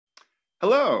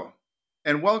Hello,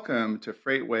 and welcome to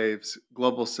FreightWaves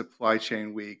Global Supply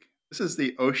Chain Week. This is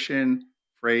the Ocean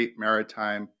Freight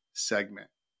Maritime segment.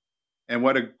 And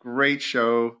what a great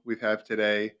show we have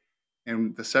today.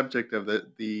 And the subject of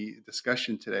the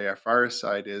discussion today, our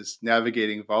fireside, is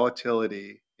navigating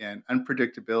volatility and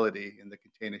unpredictability in the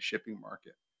container shipping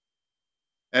market.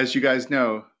 As you guys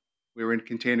know, we were in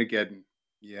Containergeddon.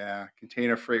 Yeah,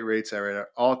 container freight rates are at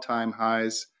all-time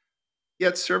highs,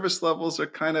 yet service levels are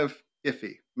kind of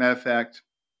iffy. Matter of fact,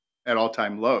 at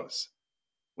all-time lows.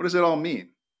 What does it all mean?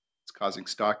 It's causing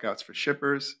stockouts for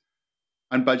shippers,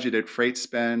 unbudgeted freight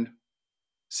spend,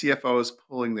 CFOs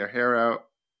pulling their hair out,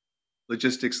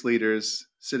 logistics leaders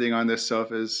sitting on their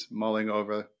sofas mulling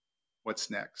over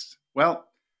what's next. Well,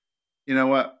 you know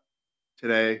what?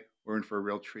 Today, we're in for a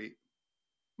real treat.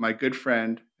 My good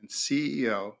friend and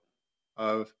CEO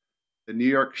of the New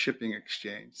York Shipping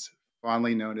Exchange,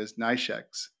 fondly known as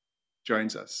NYSHEX,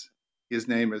 joins us. His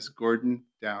name is Gordon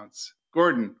Downs.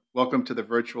 Gordon, welcome to the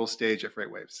virtual stage at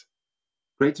FreightWaves.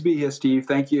 Great to be here, Steve.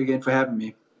 Thank you again for having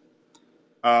me.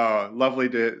 Oh, lovely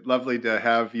to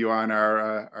have you on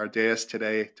our dais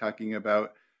today, talking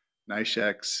about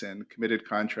NYSHEX and committed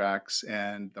contracts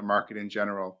and the market in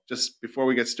general. Just before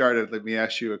we get started, let me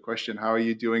ask you a question. How are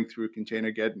you doing through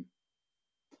Containergeddon?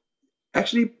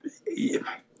 Actually,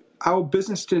 our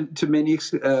business in many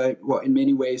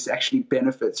ways actually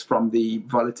benefits from the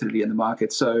volatility in the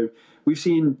market. So we've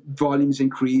seen volumes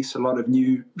increase, a lot of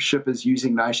new shippers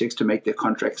using NYSHEX to make their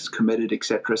contracts committed,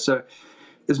 etc. So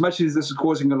as much as this is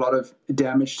causing a lot of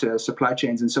damage to supply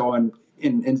chains and so on,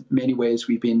 in many ways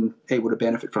we've been able to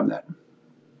benefit from that.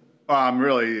 Oh, I'm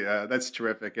really, that's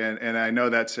terrific. And I know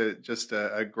that's just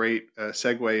a great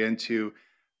segue into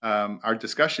our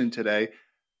discussion today.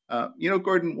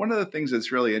 Gordon, one of the things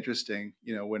that's really interesting,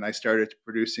 when I started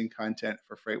producing content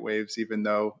for FreightWaves, even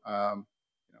though,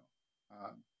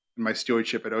 in my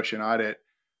stewardship at Ocean Audit,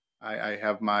 I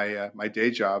have my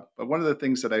day job. But one of the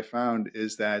things that I found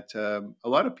is that a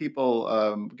lot of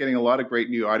people getting a lot of great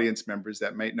new audience members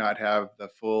that might not have the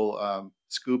full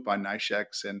scoop on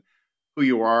NYSHEX and who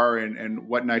you are and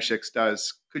what NYSHEX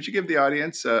does. Could you give the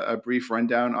audience a brief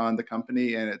rundown on the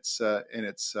company and its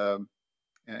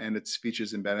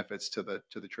features and benefits to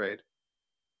the trade?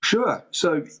 Sure.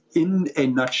 So in a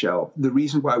nutshell, the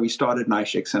reason why we started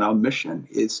NYSHEX and our mission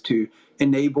is to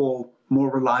enable more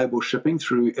reliable shipping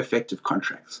through effective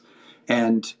contracts.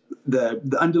 And the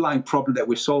underlying problem that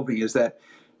we're solving is that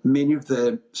many of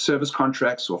the service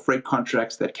contracts or freight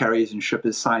contracts that carriers and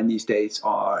shippers sign these days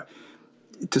are,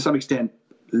 to some extent,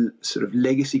 sort of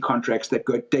legacy contracts that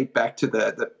date back to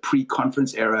the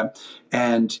pre-conference era.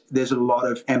 And there's a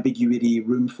lot of ambiguity,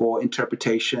 room for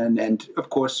interpretation, and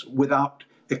of course, without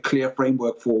a clear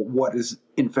framework for what is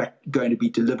in fact going to be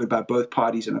delivered by both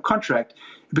parties in a contract,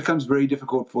 it becomes very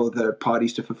difficult for the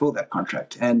parties to fulfill that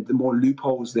contract. And the more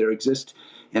loopholes there exist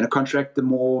in a contract, the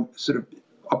more sort of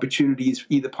opportunities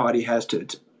either party has to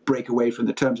break away from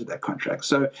the terms of that contract.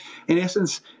 So in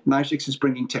essence, NYSHEX is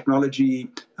bringing technology,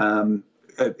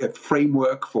 a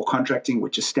framework for contracting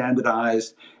which is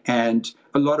standardized, and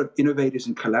a lot of innovators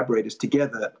and collaborators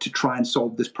together to try and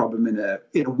solve this problem in a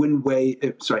win-win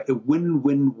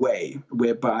way,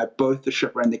 whereby both the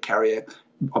shipper and the carrier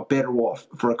are better off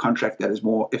for a contract that is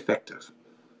more effective.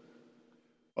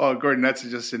 Well, Gordon, that's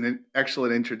just an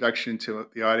excellent introduction to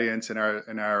the audience and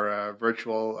our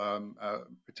virtual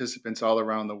participants all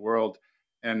around the world.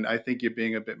 And I think you're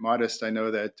being a bit modest. I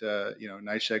know that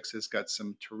NYSHEX has got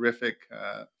some terrific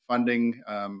funding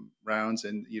rounds,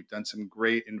 and you've done some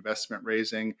great investment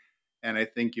raising. And I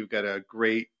think you've got a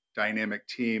great dynamic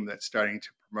team that's starting to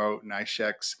promote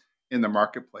NYSHEX in the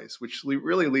marketplace, which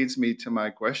really leads me to my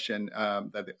question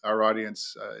that our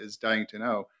audience is dying to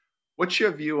know. What's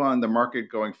your view on the market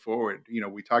going forward?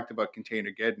 We talked about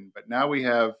Containergeddon, but now we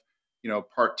have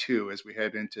part two as we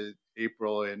head into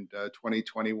April and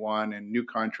 2021 and new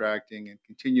contracting and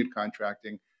continued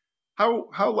contracting.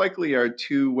 How likely are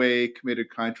two-way committed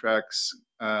contracts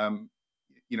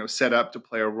set up to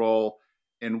play a role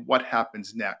in what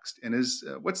happens next? And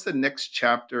what's the next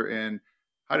chapter, and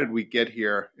how did we get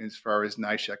here as far as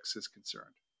NYSHEX is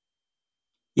concerned?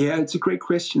 Yeah, it's a great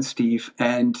question, Steve.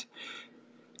 And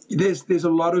there's a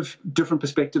lot of different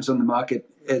perspectives on the market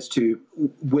as to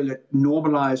will it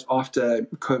normalize after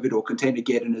COVID or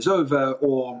Containergeddon is over,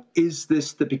 or is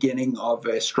this the beginning of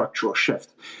a structural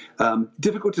shift?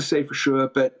 Difficult to say for sure,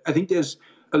 but I think there's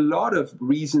a lot of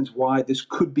reasons why this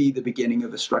could be the beginning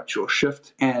of a structural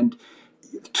shift. And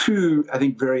two, I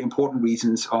think, very important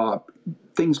reasons are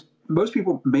things most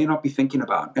people may not be thinking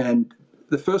about. And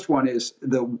the first one is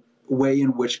way in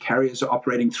which carriers are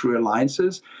operating through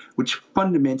alliances, which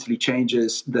fundamentally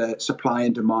changes the supply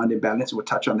and demand imbalance. We'll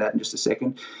touch on that in just a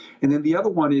second. And then the other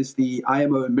one is the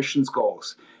IMO emissions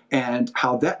goals and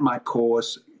how that might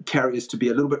cause carriers to be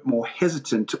a little bit more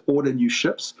hesitant to order new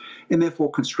ships and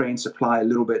therefore constrain supply a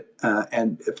little bit.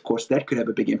 And of course, that could have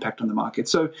a big impact on the market.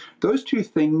 So those two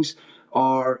things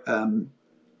are,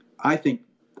 I think,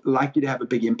 likely to have a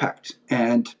big impact.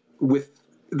 And with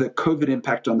the COVID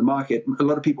impact on the market, a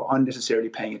lot of people aren't necessarily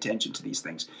paying attention to these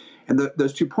things. And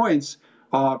those 2 points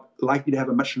are likely to have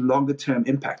a much longer term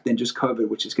impact than just COVID,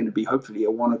 which is going to be hopefully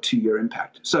a 1 or 2 year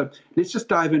impact. So let's just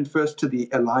dive in first to the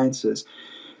alliances.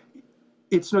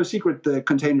 It's no secret the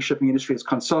container shipping industry has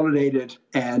consolidated,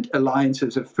 and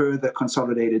alliances have further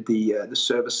consolidated the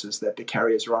services that the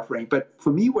carriers are offering. But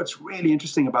for me, what's really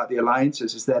interesting about the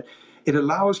alliances is that it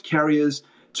allows carriers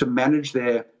to manage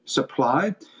their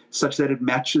supply such that it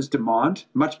matches demand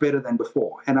much better than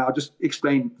before. And I'll just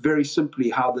explain very simply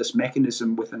how this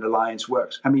mechanism with an alliance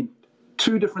works. I mean,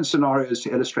 2 different scenarios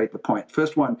to illustrate the point.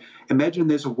 First one, imagine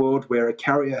there's a world where a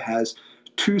carrier has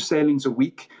 2 sailings a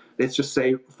week, let's just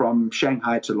say from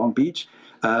Shanghai to Long Beach,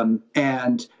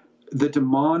 and the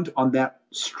demand on that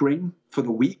string for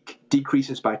the week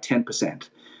decreases by 10%.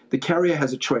 The carrier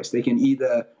has a choice. They can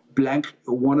either blank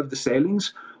one of the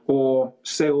sailings or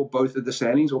sail both of the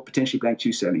sailings, or potentially blank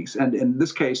 2 sailings. And in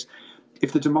this case,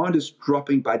 if the demand is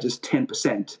dropping by just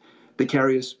 10%, the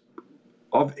carrier's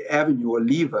avenue or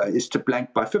lever is to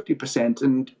blank by 50%.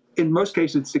 And in most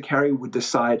cases, the carrier would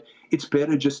decide it's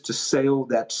better just to sail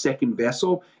that second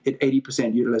vessel at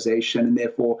 80% utilization. And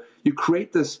therefore, you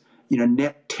create this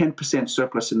net 10%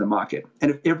 surplus in the market.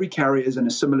 And if every carrier is in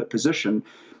a similar position,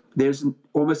 there's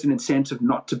almost an incentive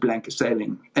not to blank a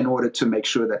sailing in order to make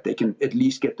sure that they can at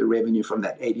least get the revenue from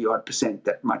that 80-odd%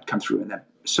 that might come through in that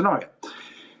scenario.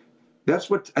 That's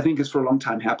what I think has for a long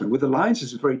time happened. With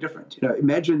alliances, it's very different.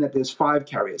 Imagine that there's 5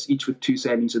 carriers, each with 2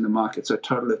 sailings in the market, so a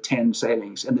total of 10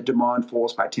 sailings, and the demand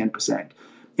falls by 10%.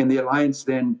 And the alliance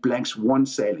then blanks 1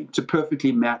 sailing to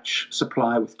perfectly match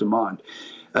supply with demand.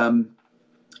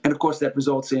 And of course, that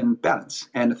results in balance.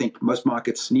 And I think most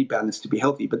markets need balance to be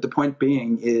healthy. But the point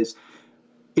being is,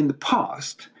 in the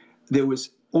past, there was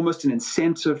almost an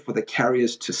incentive for the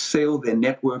carriers to sail their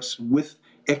networks with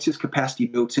excess capacity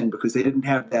built in because they didn't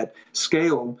have that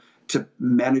scale to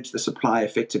manage the supply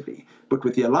effectively. But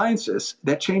with the alliances,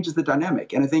 that changes the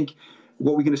dynamic. And I think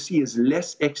what we're going to see is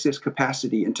less excess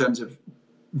capacity in terms of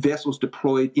vessels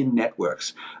deployed in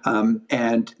networks.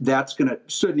 And that's going to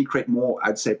certainly create more,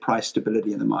 I'd say, price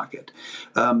stability in the market.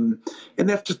 And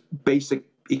that's just basic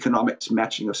economics,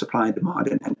 matching of supply and demand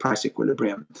and price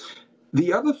equilibrium.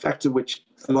 The other factor which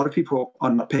a lot of people are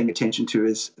not paying attention to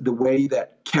is the way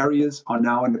that carriers are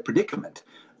now in a predicament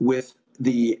with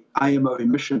the IMO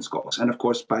emissions goals. And of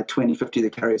course, by 2050, the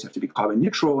carriers have to be carbon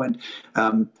neutral. And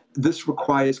this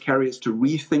requires carriers to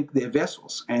rethink their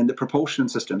vessels and the propulsion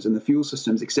systems and the fuel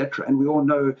systems, etc. And we all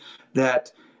know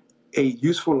that a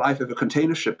useful life of a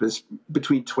container ship is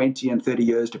between 20 and 30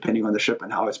 years, depending on the ship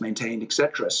and how it's maintained,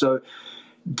 etc. So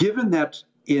given that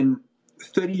in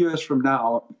 30 years from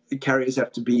now, carriers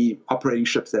have to be operating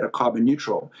ships that are carbon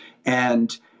neutral,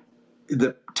 and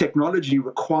the technology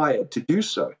required to do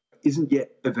so isn't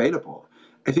yet available,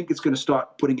 I think it's going to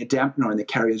start putting a dampener on the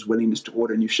carrier's willingness to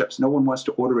order new ships. No one wants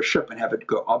to order a ship and have it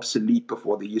go obsolete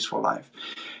before the useful life.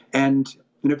 And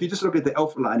if you just look at the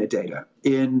Alphaliner data,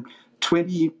 in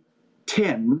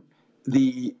 2010,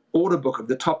 the order book of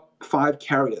the top 5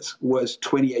 carriers was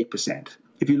 28%.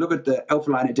 If you look at the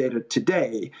Alphaliner data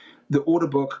today, the order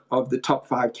book of the top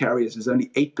 5 carriers is only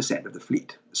 8% of the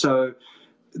fleet. So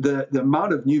the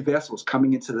amount of new vessels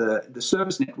coming into the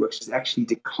service networks is actually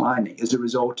declining as a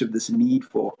result of this need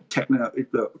for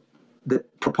the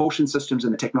propulsion systems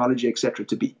and the technology, et cetera,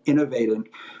 to be innovating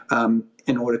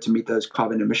in order to meet those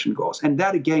carbon emission goals. And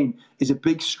that, again, is a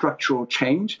big structural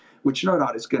change, which no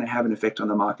doubt is going to have an effect on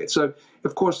the market. So,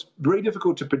 of course, very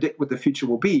difficult to predict what the future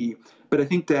will be, but I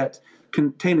think that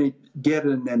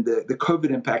Containergeddon and the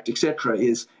COVID impact, et cetera,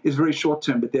 is very short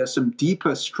term, but there are some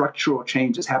deeper structural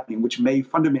changes happening which may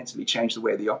fundamentally change the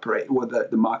way they operate or the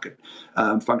market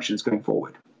functions going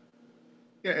forward.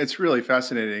 Yeah, it's really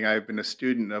fascinating. I've been a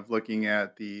student of looking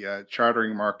at the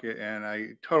chartering market, and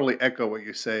I totally echo what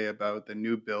you say about the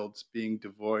new builds being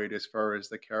devoid as far as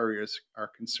the carriers are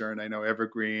concerned. I know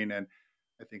Evergreen and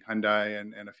I think Hyundai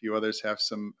and a few others have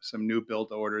some new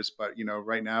build orders, but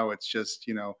right now it's just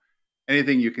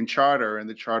anything you can charter, and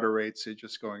the charter rates are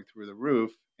just going through the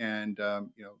roof. And the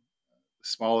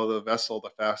smaller the vessel,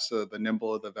 the faster, the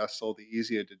nimbler the vessel, the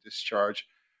easier to discharge.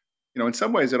 In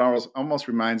some ways, it almost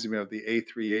reminds me of the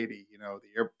A380.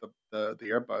 The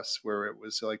Airbus, where it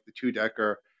was like the two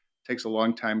decker takes a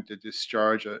long time to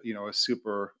discharge a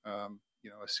super a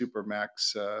super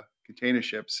max container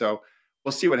ship. So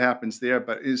we'll see what happens there.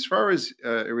 But as far as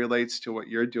it relates to what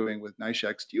you're doing with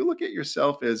NYSHEX, do you look at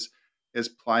yourself as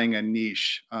plying a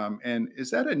niche? And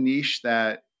is that a niche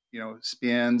that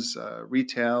spans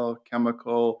retail,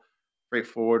 chemical, freight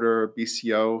forwarder,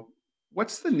 BCO?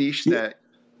 What's the niche Yeah, that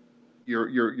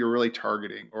you're really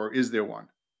targeting, or is there one?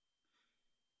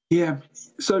 yeah.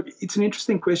 So it's an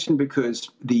interesting question because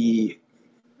the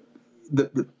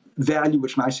value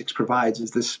which NYSHEX provides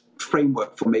is this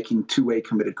framework for making two-way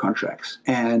committed contracts.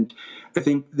 And I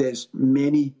think there's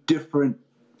many different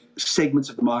segments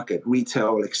of the market,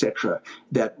 retail, etc.,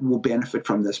 that will benefit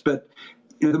from this. But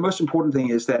the most important thing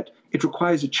is that it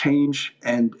requires a change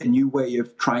and a new way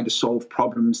of trying to solve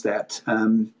problems that,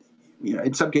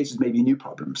 in some cases, maybe new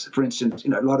problems. For instance,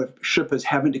 a lot of shippers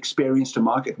haven't experienced a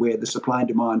market where the supply and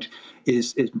demand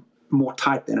is more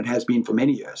tight than it has been for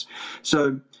many years.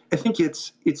 So I think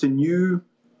it's a new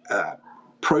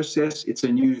process. It's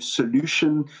a new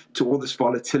solution to all this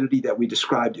volatility that we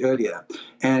described earlier.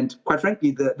 And quite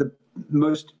frankly, the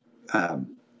most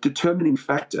determining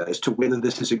factor as to whether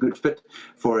this is a good fit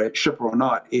for a shipper or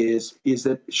not is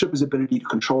that shippers' ability to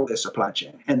control their supply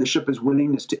chain and the shipper's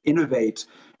willingness to innovate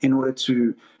in order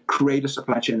to create a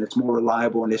supply chain that's more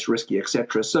reliable and less risky,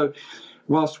 etc. So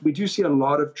whilst we do see a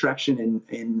lot of traction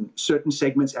in certain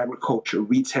segments, agriculture,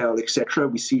 retail, etc.,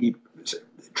 we see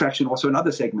traction also in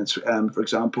other segments, for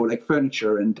example, like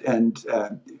furniture and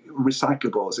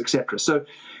recyclables, etc. So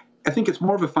I think it's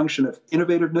more of a function of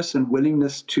innovativeness and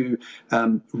willingness to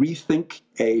rethink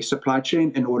a supply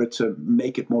chain in order to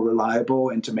make it more reliable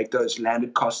and to make those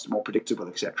landed costs more predictable,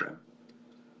 etc.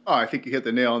 Oh, I think you hit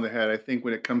the nail on the head. I think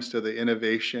when it comes to the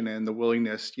innovation and the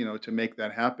willingness, to make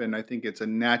that happen, I think it's a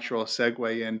natural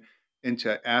segue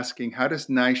into asking how does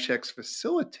NYSHEX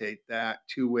facilitate that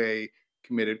two-way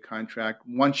committed contract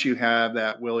once you have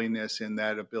that willingness and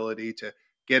that ability to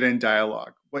get in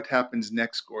dialogue? What happens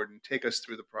next, Gordon? Take us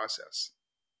through the process.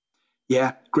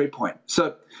 Yeah, great point.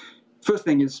 So first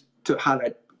thing is to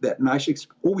highlight that NYSHEX,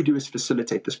 all we do is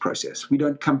facilitate this process. We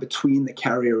don't come between the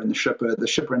carrier and the shipper. The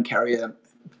shipper and carrier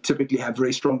typically have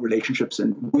very strong relationships,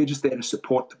 and we're just there to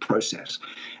support the process.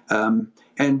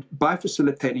 And by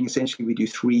facilitating, essentially, we do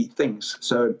three things.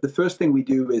 So the first thing we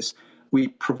do is we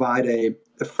provide a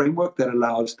framework that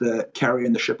allows the carrier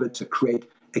and the shipper to create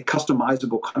a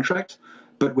customizable contract,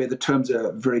 but where the terms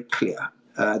are very clear.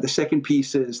 The second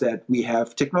piece is that we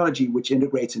have technology which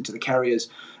integrates into the carrier's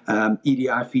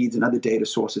EDI feeds and other data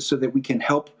sources so that we can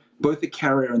help both the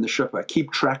carrier and the shipper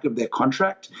keep track of their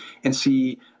contract and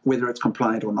see whether it's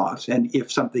compliant or not. And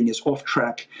if something is off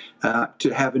track, to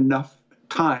have enough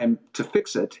time to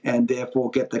fix it and therefore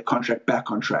get the contract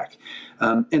back on track.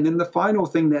 And then the final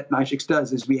thing that NYSHEX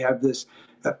does is we have this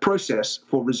process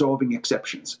for resolving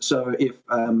exceptions. So if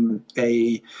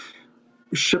a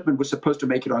shipment was supposed to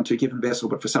make it onto a given vessel,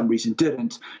 but for some reason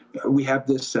didn't, we have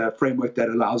this framework that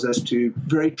allows us to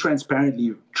very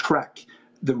transparently track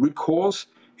the root cause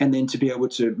and then to be able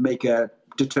to make a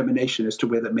determination as to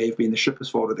whether it may have been the shipper's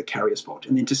fault or the carrier's fault,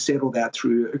 and then to settle that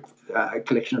through a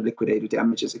collection of liquidated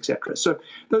damages, etc. So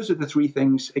those are the three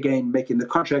things, again, making the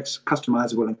contracts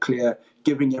customizable and clear,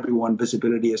 giving everyone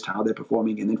visibility as to how they're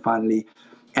performing, and then finally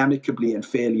amicably and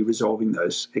fairly resolving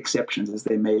those exceptions as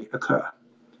they may occur.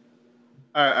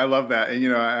 I love that.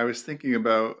 And, I was thinking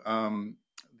about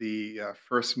the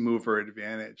first mover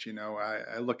advantage.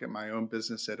 I look at my own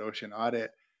business at Ocean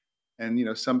Audit,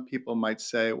 and, some people might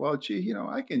say, well, gee,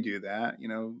 I can do that.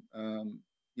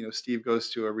 Steve goes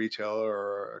to a retailer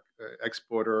or a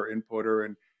exporter or importer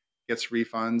and gets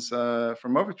refunds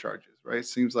from overcharges, right?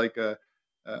 Seems like a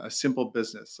simple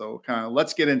business. So kind of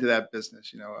let's get into that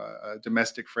business. A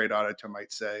domestic freight auditor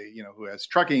might say, who has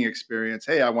trucking experience,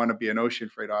 hey, I want to be an ocean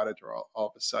freight auditor all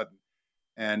of a sudden.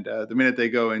 And the minute they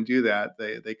go and do that,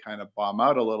 they kind of bomb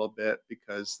out a little bit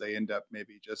because they end up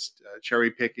maybe just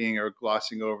cherry picking or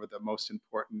glossing over the most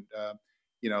important,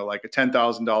 like a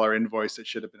 $10,000 invoice that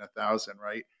should have been 1,000,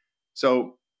 right?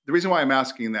 So the reason why I'm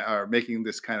asking that or making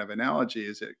this kind of analogy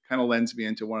is it kind of lends me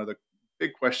into one of the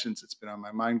big questions that's been on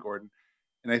my mind, Gordon.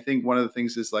 And I think one of the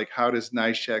things is like, how does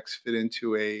NYSHEX fit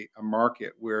into a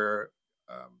market where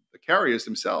the carriers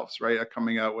themselves, right, are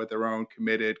coming out with their own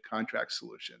committed contract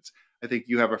solutions? I think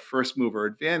you have a first mover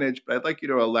advantage, but I'd like you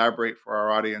to elaborate for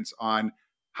our audience on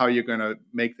how you're going to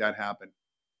make that happen.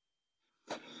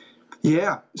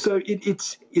 Yeah, so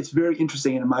it's very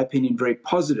interesting and, in my opinion, very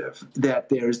positive that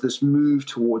there is this move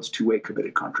towards two-way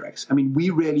committed contracts. I mean, we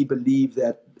really believe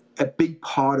that a big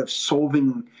part of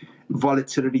solving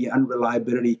volatility,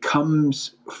 unreliability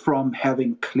comes from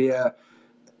having clear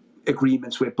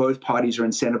agreements where both parties are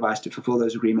incentivized to fulfill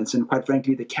those agreements. And quite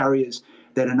frankly, the carriers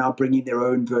that are now bringing their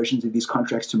own versions of these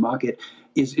contracts to market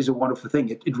is a wonderful thing.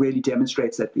 It really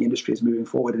demonstrates that the industry is moving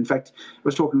forward. In fact, I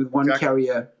was talking with one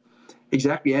carrier,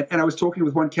 exactly, and I was talking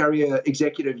with one carrier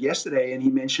executive yesterday, and he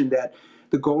mentioned that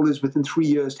the goal is within 3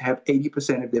 years to have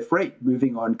 80% of their freight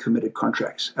moving on committed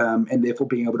contracts, and therefore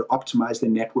being able to optimize their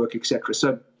network, etc.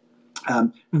 So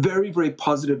very, very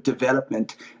positive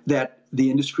development that the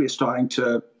industry is starting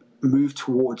to move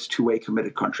towards two-way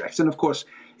committed contracts. And of course,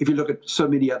 if you look at so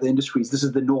many other industries, this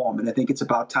is the norm, and I think it's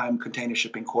about time container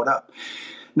shipping caught up.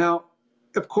 Now,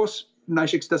 of course,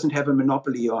 NYSHEX doesn't have a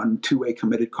monopoly on two-way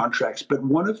committed contracts, but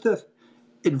one of the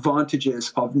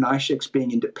advantages of NYSHEX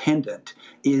being independent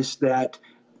is that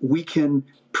we can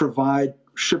provide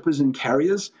shippers and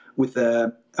carriers with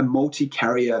a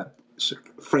multi-carrier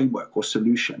framework or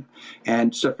solution.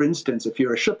 And so, for instance, if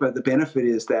you're a shipper, the benefit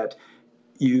is that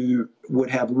you would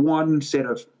have one set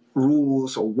of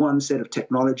rules or one set of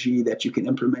technology that you can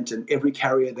implement, and every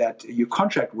carrier that you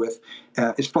contract with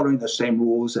is following those same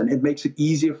rules, and it makes it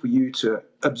easier for you to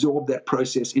absorb that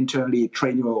process internally,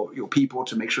 train your people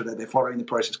to make sure that they're following the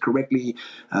process correctly,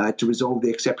 to resolve the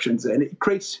exceptions, and it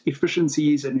creates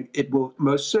efficiencies, and it will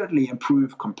most certainly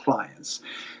improve compliance.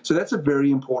 So that's a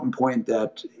very important point,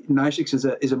 that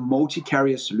NYSHEX is a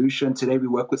multi-carrier solution. Today we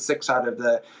work with 6 out of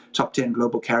the top 10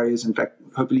 global carriers. In fact,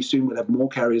 hopefully soon we'll have more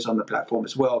carriers on the platform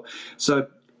as well. So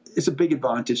it's a big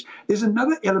advantage. There's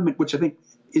another element which I think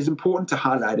is important to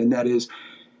highlight, and that is,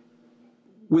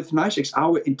 with NYSHEX,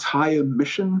 our entire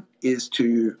mission is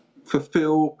to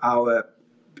fulfill our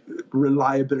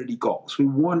reliability goals. We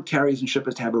want carriers and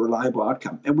shippers to have a reliable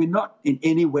outcome, and we're not in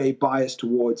any way biased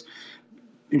towards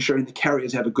ensuring the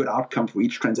carriers have a good outcome for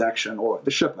each transaction or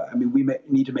the shipper. I mean, we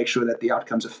need to make sure that the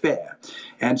outcomes are fair.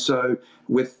 And so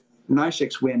with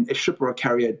NYSHEX, when a shipper or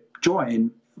carrier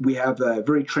join, we have a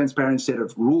very transparent set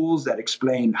of rules that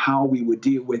explain how we would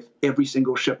deal with every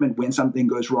single shipment when something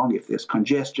goes wrong. If there's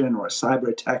congestion or a cyber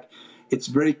attack, it's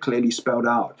very clearly spelled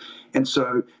out. And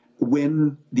so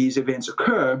when these events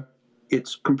occur,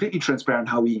 it's completely transparent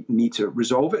how we need to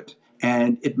resolve it,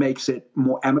 and it makes it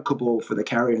more amicable for the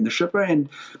carrier and the shipper. And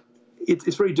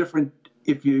it's very different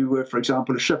if you were, for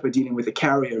example, a shipper dealing with a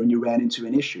carrier and you ran into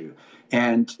an issue,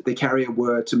 and the carrier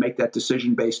were to make that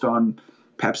decision based on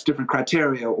perhaps different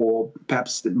criteria, or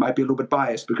perhaps it might be a little bit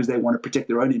biased because they want to protect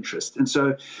their own interest. And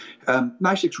so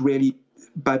NYSHEX really,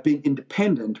 by being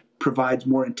independent, provides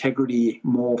more integrity,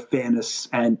 more fairness,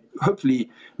 and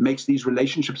hopefully makes these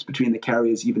relationships between the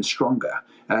carriers even stronger,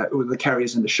 or the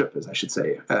carriers and the shippers, I should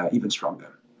say, even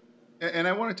stronger. And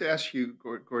I wanted to ask you,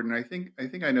 Gordon, I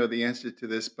think I know the answer to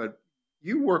this, but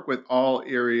you work with all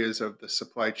areas of the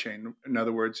supply chain. In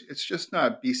other words, it's just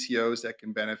not BCOs that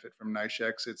can benefit from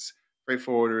NYSHEX, it's freight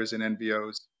forwarders and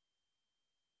NVOs.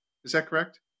 Is that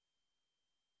correct?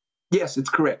 Yes, it's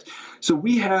correct. So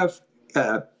we have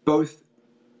both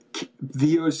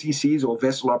VOCCs, or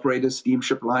vessel operators,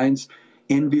 steamship lines,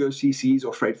 NVOCCs,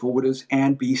 or freight forwarders,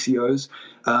 and BCOs.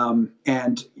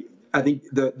 And I think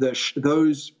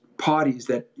those parties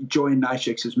that join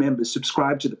NYSHEX as members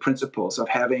subscribe to the principles of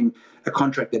having a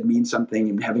contract that means something,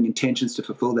 and having intentions to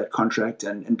fulfill that contract,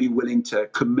 and be willing to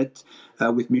commit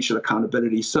with mutual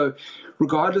accountability. So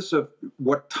regardless of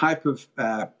what type of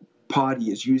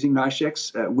party is using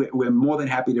NYSHEX, we're more than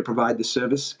happy to provide the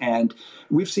service. And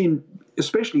we've seen,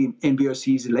 especially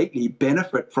NVOCs lately,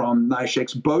 benefit from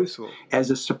NYSHEX both as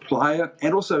a supplier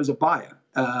and also as a buyer,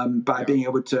 by being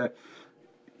able to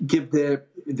give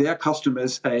their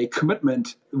customers a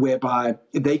commitment whereby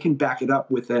they can back it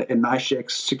up with a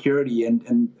NYSHEX security,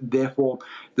 and therefore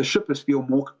the shippers feel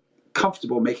more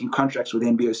comfortable making contracts with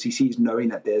NVOCCs, knowing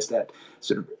that there's that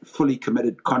sort of fully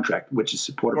committed contract which is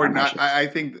supported by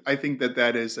NYSHEX. I think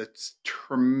that is a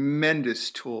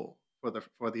tremendous tool for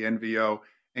the NVO,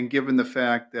 and given the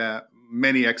fact that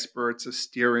many experts are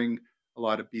steering a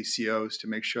lot of BCOs to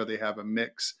make sure they have a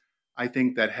mix, I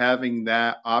think that having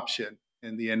that option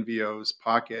in the NVO's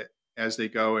pocket as they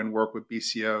go and work with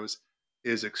BCOs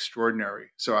is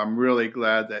extraordinary. So I'm really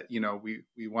glad that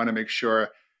we want to make sure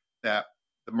that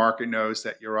the market knows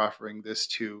that you're offering this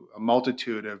to a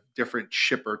multitude of different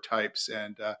shipper types,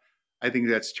 and I think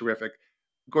that's terrific.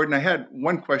 Gordon, I had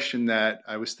one question that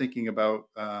I was thinking about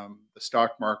the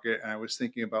stock market, and I was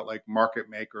thinking about like market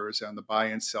makers on the buy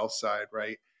and sell side,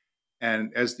 right?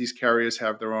 And as these carriers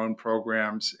have their own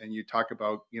programs, and you talk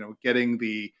about getting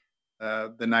the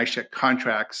NYSHEX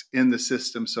contracts in the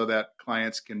system so that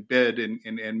clients can bid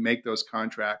and make those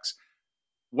contracts.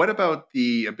 what about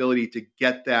the ability to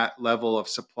get that level of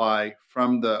supply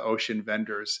from the ocean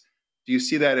vendors? Do you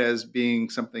see that as being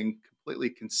something completely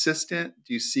consistent?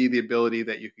 Do you see the ability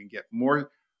that you can get more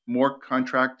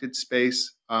contracted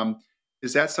space?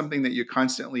 Is that something that you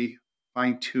constantly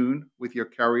fine tune with your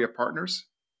carrier partners?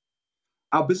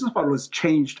 Our business model has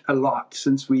changed a lot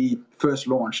since we first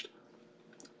launched.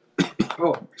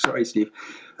 Oh, sorry, Steve.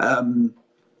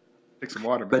 Take some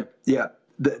water, man. But yeah,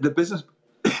 the business.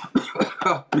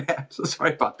 Oh man, so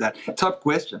sorry about that. Tough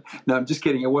question. No, I'm just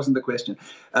kidding. It wasn't the question.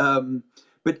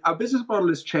 But our business model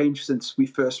has changed since we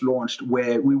first launched,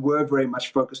 where we were very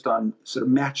much focused on sort of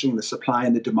matching the supply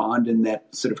and the demand, and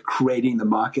that sort of creating the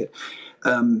market.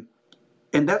 And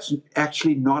that's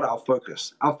actually not our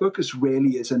focus. Our focus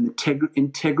really is in the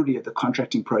integrity of the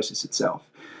contracting process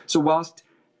itself. So whilst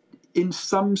in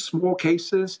some small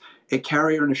cases, a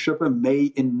carrier and a shipper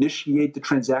may initiate the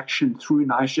transaction through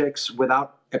NYSHEX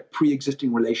without a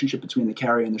pre-existing relationship between the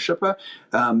carrier and the shipper,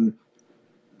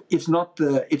 it's not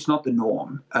the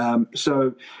norm.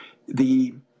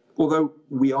 Although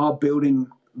we are building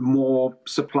more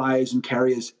suppliers and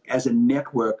carriers as a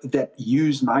network that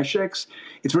use NYSHEX,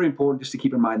 it's very important just to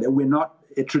keep in mind that we're not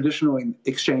a traditional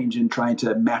exchange in trying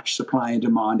to match supply and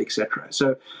demand, etc.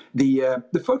 So the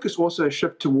focus also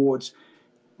shifts towards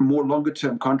more longer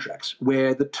term contracts,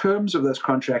 where the terms of those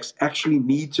contracts actually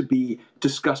need to be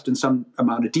discussed in some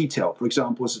amount of detail. For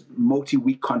example, it's a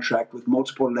multi-week contract with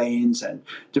multiple lanes and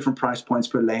different price points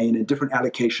per lane and different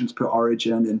allocations per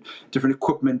origin and different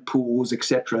equipment pools,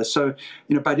 etc. So,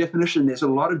 by definition, there's a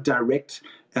lot of direct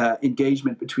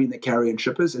engagement between the carrier and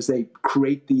shippers as they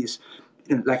create these,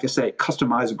 like I say,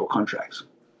 customizable contracts.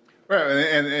 Right,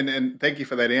 and thank you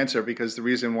for that answer, because the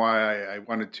reason why I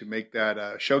wanted to make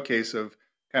that showcase of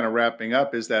kind of wrapping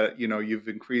up is that you've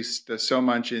increased so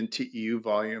much in TEU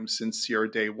volume since your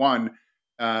day one,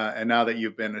 and now that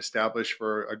you've been established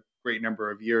for a great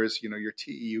number of years, your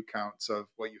TEU counts of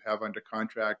what you have under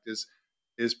contract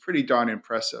is pretty darn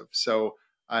impressive. So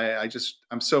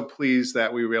I'm so pleased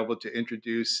that we were able to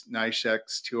introduce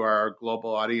NYSHEX to our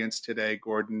global audience today,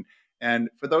 Gordon. And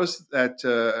for those that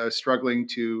are struggling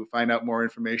to find out more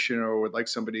information or would like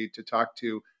somebody to talk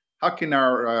to, how can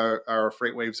our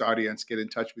FreightWaves audience get in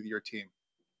touch with your team?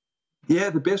 Yeah,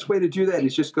 the best way to do that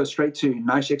is just go straight to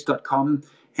NYSHEX.com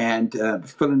and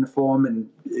fill in the form and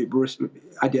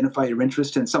identify your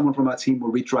interest, and someone from our team will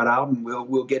reach right out and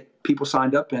we'll get people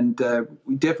signed up, and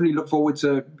we definitely look forward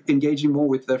to engaging more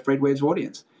with the FreightWaves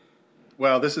audience.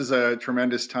 Well, this is a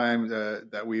tremendous time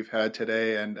that we've had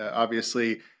today, and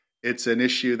obviously it's an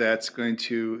issue that's going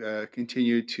to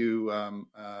continue to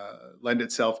lend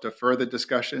itself to further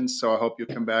discussions. So I hope you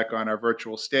come back on our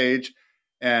virtual stage.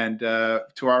 And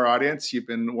to our audience, you've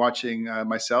been watching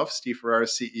myself, Steve Ferreira,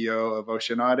 CEO of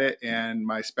Ocean Audit, and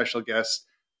my special guest,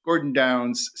 Gordon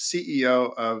Downs,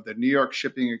 CEO of the New York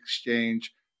Shipping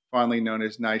Exchange, fondly known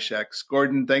as NYSHEX.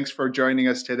 Gordon, thanks for joining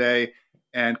us today,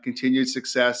 and continued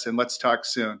success, and let's talk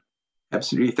soon.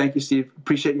 Absolutely. Thank you, Steve.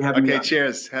 Appreciate you having me on. Okay,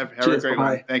 cheers. Have Cheers, a great bye-bye.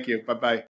 one. Thank you. Bye-bye.